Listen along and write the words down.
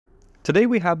Today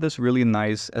we have this really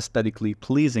nice, aesthetically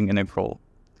pleasing integral.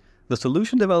 The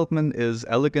solution development is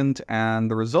elegant and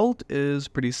the result is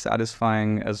pretty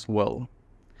satisfying as well.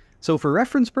 So for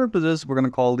reference purposes, we're going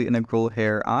to call the integral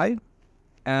here I.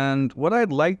 And what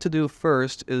I'd like to do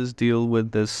first is deal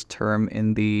with this term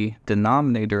in the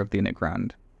denominator of the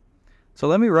integrand. So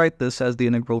let me write this as the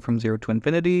integral from 0 to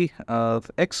infinity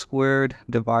of x squared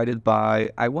divided by,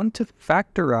 I want to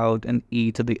factor out an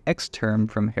e to the x term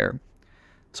from here.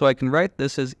 So I can write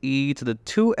this as e to the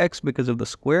 2x because of the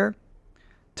square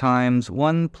times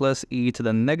 1 plus e to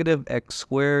the negative x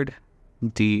squared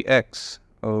dx.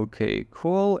 Okay,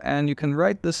 cool. And you can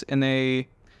write this in a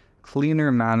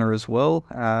cleaner manner as well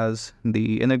as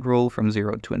the integral from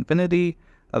 0 to infinity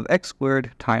of x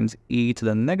squared times e to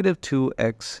the negative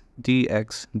 2x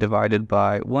dx divided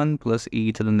by 1 plus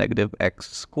e to the negative x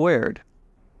squared.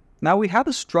 Now we have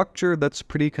a structure that's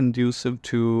pretty conducive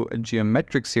to a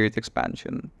geometric series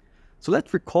expansion. So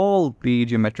let's recall the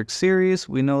geometric series.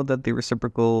 We know that the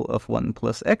reciprocal of 1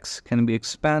 plus x can be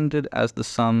expanded as the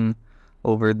sum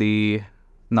over the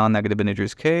non-negative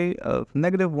integers k of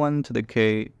negative 1 to the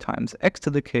k times x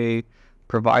to the k,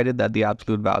 provided that the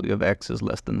absolute value of x is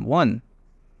less than 1.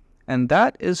 And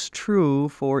that is true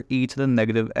for e to the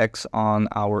negative x on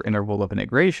our interval of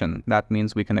integration. That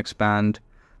means we can expand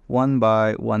 1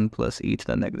 by 1 plus e to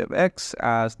the negative x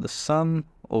as the sum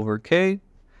over k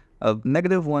of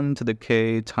negative 1 to the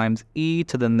k times e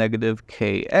to the negative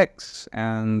kx.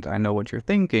 And I know what you're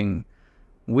thinking.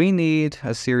 We need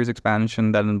a series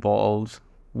expansion that involves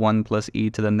 1 plus e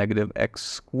to the negative x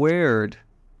squared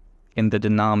in the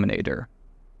denominator.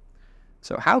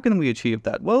 So how can we achieve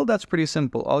that? Well, that's pretty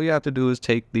simple. All you have to do is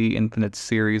take the infinite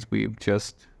series we've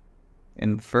just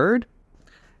inferred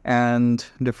and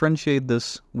differentiate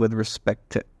this with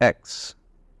respect to x.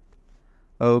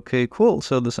 Okay, cool.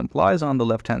 So this implies on the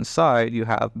left-hand side, you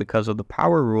have, because of the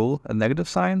power rule, a negative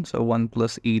sign. So 1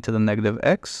 plus e to the negative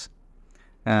x.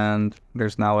 And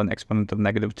there's now an exponent of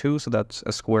negative 2, so that's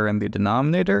a square in the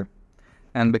denominator.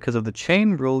 And because of the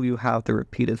chain rule, you have the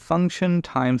repeated function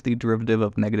times the derivative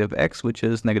of negative x, which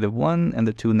is negative 1, and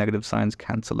the two negative signs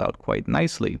cancel out quite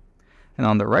nicely. And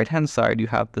on the right-hand side, you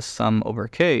have the sum over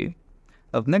k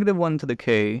of negative 1 to the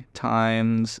k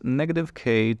times negative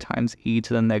k times e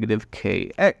to the negative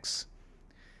kx.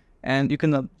 And you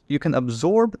can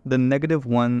absorb the negative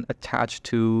 1 attached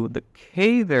to the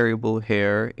k variable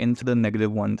here into the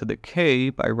negative 1 to the k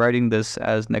by writing this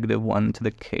as negative 1 to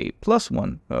the k plus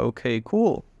 1. Okay,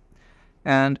 cool.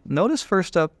 And notice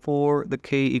first up, for the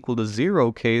k equal to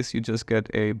 0 case, you just get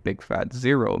a big fat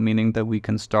 0, meaning that we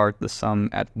can start the sum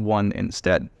at 1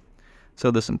 instead. So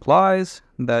this implies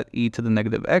that e to the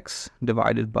negative x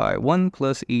divided by 1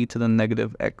 plus e to the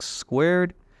negative x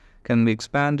squared can be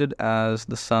expanded as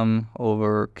the sum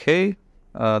over k,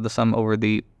 the sum over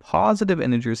the positive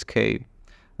integers k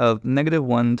of negative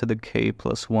 1 to the k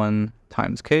plus 1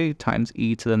 times k times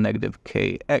e to the negative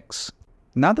kx.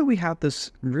 Now that we have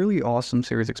this really awesome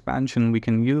series expansion, we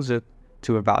can use it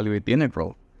to evaluate the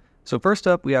integral. So first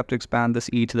up, we have to expand this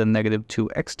e to the negative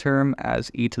 2x term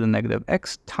as e to the negative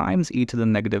x times e to the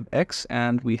negative x,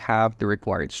 and we have the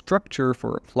required structure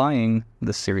for applying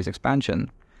this series expansion.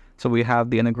 So we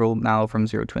have the integral now from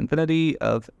 0 to infinity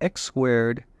of x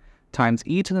squared times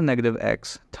e to the negative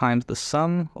x times the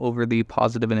sum over the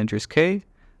positive integers k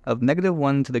of negative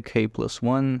 1 to the k plus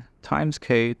 1 times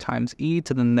k times e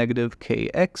to the negative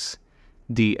kx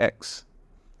dx.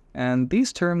 And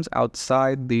these terms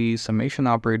outside the summation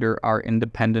operator are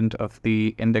independent of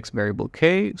the index variable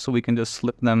k, so we can just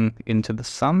slip them into the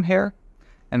sum here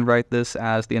and write this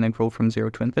as the integral from 0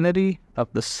 to infinity of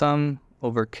the sum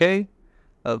over k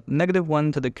of negative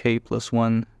 1 to the k plus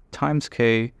 1 times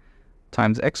k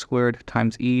times x squared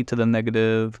times e to the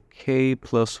negative k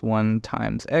plus 1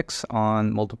 times x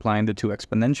on multiplying the two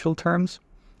exponential terms,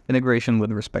 integration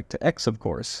with respect to x, of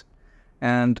course.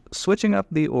 And switching up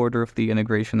the order of the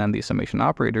integration and the summation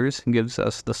operators gives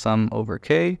us the sum over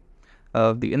k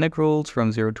of the integrals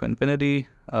from 0 to infinity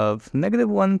of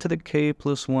negative 1 to the k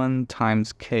plus 1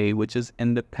 times k, which is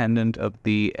independent of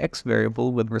the x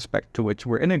variable with respect to which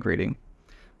we're integrating.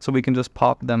 So we can just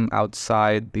pop them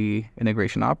outside the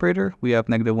integration operator. We have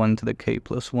negative 1 to the k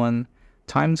plus 1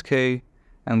 times k,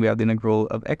 and we have the integral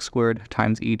of x squared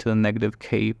times e to the negative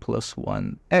k plus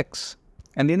 1 x.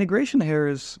 And the integration here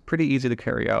is pretty easy to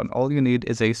carry out. All you need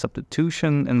is a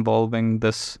substitution involving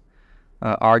this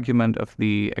argument of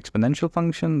the exponential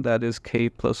function, that is k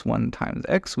plus 1 times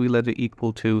x. We let it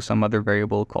equal to some other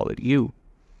variable, call it u.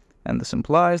 And this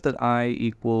implies that I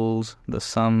equals the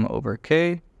sum over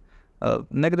k of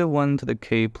 -1 to the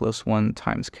k plus 1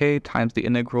 times k times the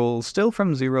integral, still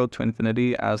from 0 to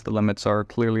infinity, as the limits are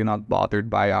clearly not bothered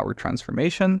by our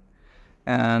transformation.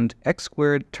 And x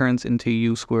squared turns into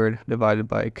u squared divided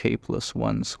by k plus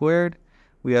 1 squared.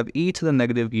 We have e to the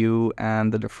negative u,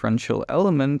 and the differential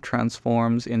element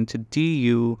transforms into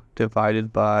du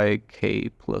divided by k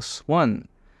plus 1.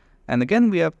 And again,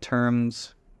 we have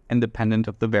terms independent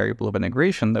of the variable of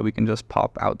integration that we can just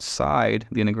pop outside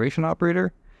the integration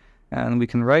operator. And we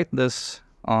can write this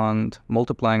on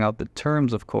multiplying out the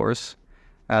terms, of course,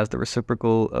 as the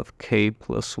reciprocal of k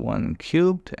plus 1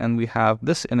 cubed. And we have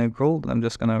this integral that I'm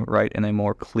just going to write in a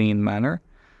more clean manner,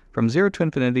 from 0 to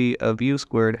infinity of u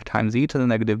squared times e to the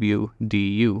negative u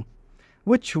du,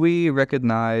 which we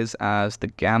recognize as the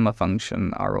gamma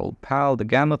function, our old pal, the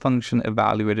gamma function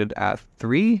evaluated at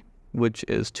 3, which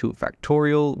is 2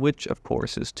 factorial, which of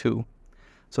course is 2.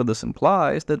 So this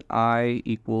implies that I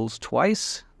equals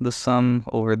twice the sum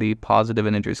over the positive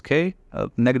integers k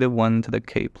of -1 to the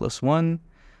k plus 1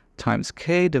 times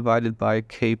k divided by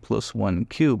k plus 1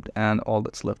 cubed. And all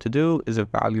that's left to do is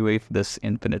evaluate this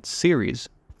infinite series.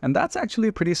 And that's actually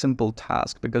a pretty simple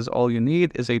task, because all you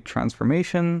need is a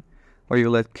transformation where you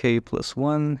let k plus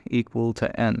 1 equal to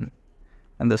n.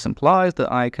 And this implies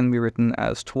that I can be written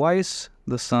as twice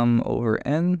the sum over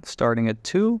n, starting at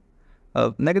 2,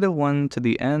 of -1 to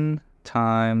the n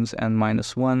times n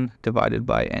minus 1 divided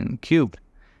by n cubed.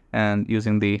 And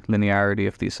using the linearity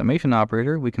of the summation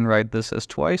operator, we can write this as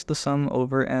twice the sum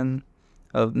over n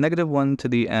of -1 to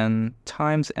the n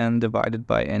times n divided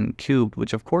by n cubed,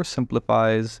 which of course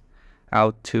simplifies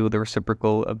out to the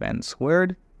reciprocal of n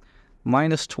squared,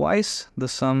 minus twice the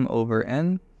sum over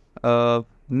n of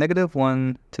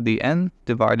 -1 to the n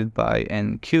divided by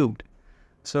n cubed.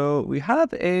 So we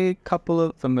have a couple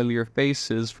of familiar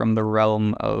faces from the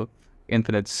realm of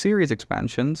infinite series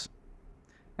expansions,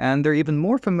 and they're even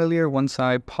more familiar once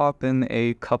I pop in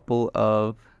a couple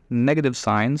of negative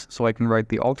signs, so I can write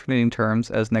the alternating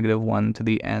terms as -1 to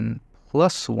the n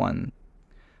plus 1.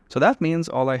 So that means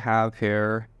all I have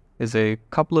here is a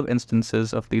couple of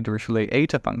instances of the Dirichlet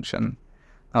eta function.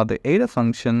 Now the eta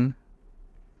function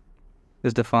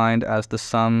is defined as the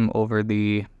sum over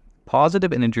the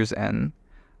positive integers n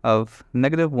of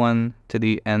 -1 to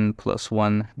the n plus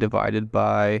 1 divided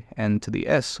by n to the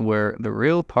s, where the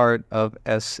real part of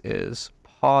s is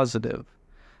positive.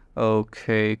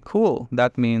 Okay, cool.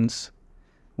 That means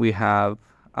we have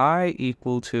I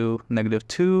equal to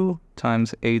 -2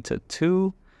 times eta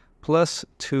 2 plus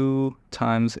 2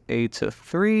 times eta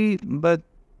 3, but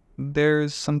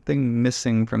there's something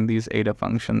missing from these eta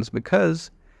functions,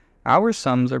 because our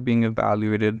sums are being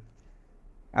evaluated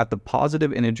at the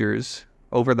positive integers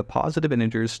over the positive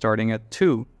integers starting at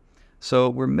 2. So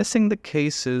we're missing the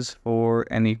cases for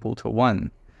n equal to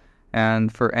 1.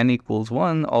 And for n equals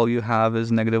 1, all you have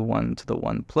is -1 to the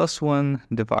 1 plus 1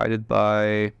 divided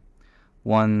by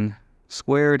 1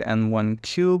 squared and 1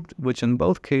 cubed, which in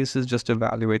both cases just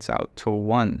evaluates out to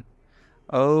 1.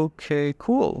 Okay,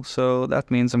 cool. So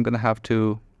that means I'm going to have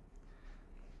to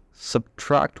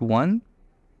subtract 1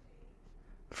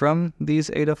 from these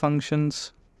eta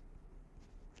functions.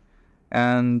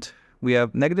 And we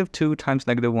have -2 times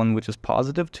 -1, which is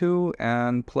 +2,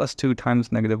 and plus 2 times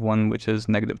 -1, which is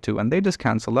 -2. And they just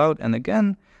cancel out. And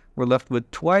again, we're left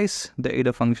with twice the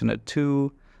eta function at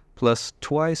 2, plus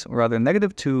twice, or rather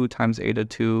 -2 times eta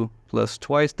 2, plus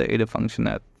twice the eta function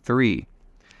at 3.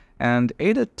 And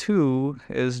eta 2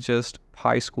 is just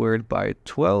pi squared by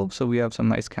 12, so we have some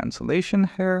nice cancellation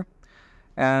here.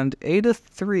 And eta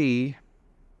 3,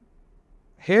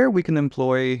 here we can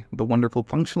employ the wonderful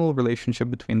functional relationship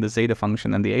between the zeta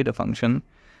function and the eta function,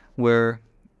 where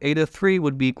eta 3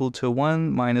 would be equal to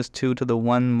 1 minus 2 to the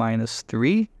 1 minus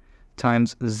 3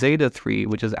 times zeta 3,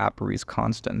 which is Apéry's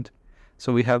constant.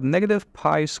 So we have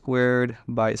 -pi squared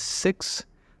by 6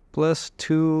 plus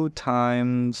 2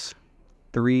 times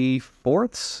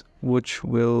 3/4, which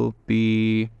will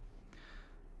be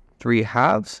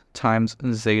 3/2 times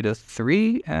zeta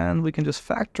 3, and we can just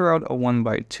factor out a 1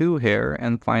 by 2 here,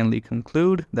 and finally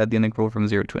conclude that the integral from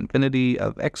 0 to infinity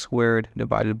of x squared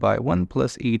divided by 1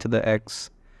 plus e to the x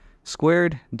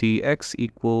squared dx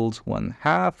equals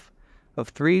 1/2 of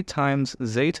 3 times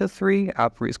zeta 3,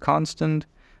 Apéry's constant,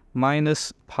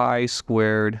 minus pi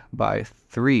squared by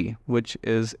 3, which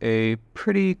is a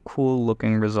pretty cool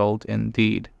looking result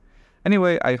indeed.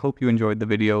 Anyway, I hope you enjoyed the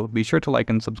video. Be sure to like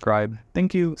and subscribe.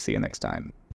 Thank you. See you next time.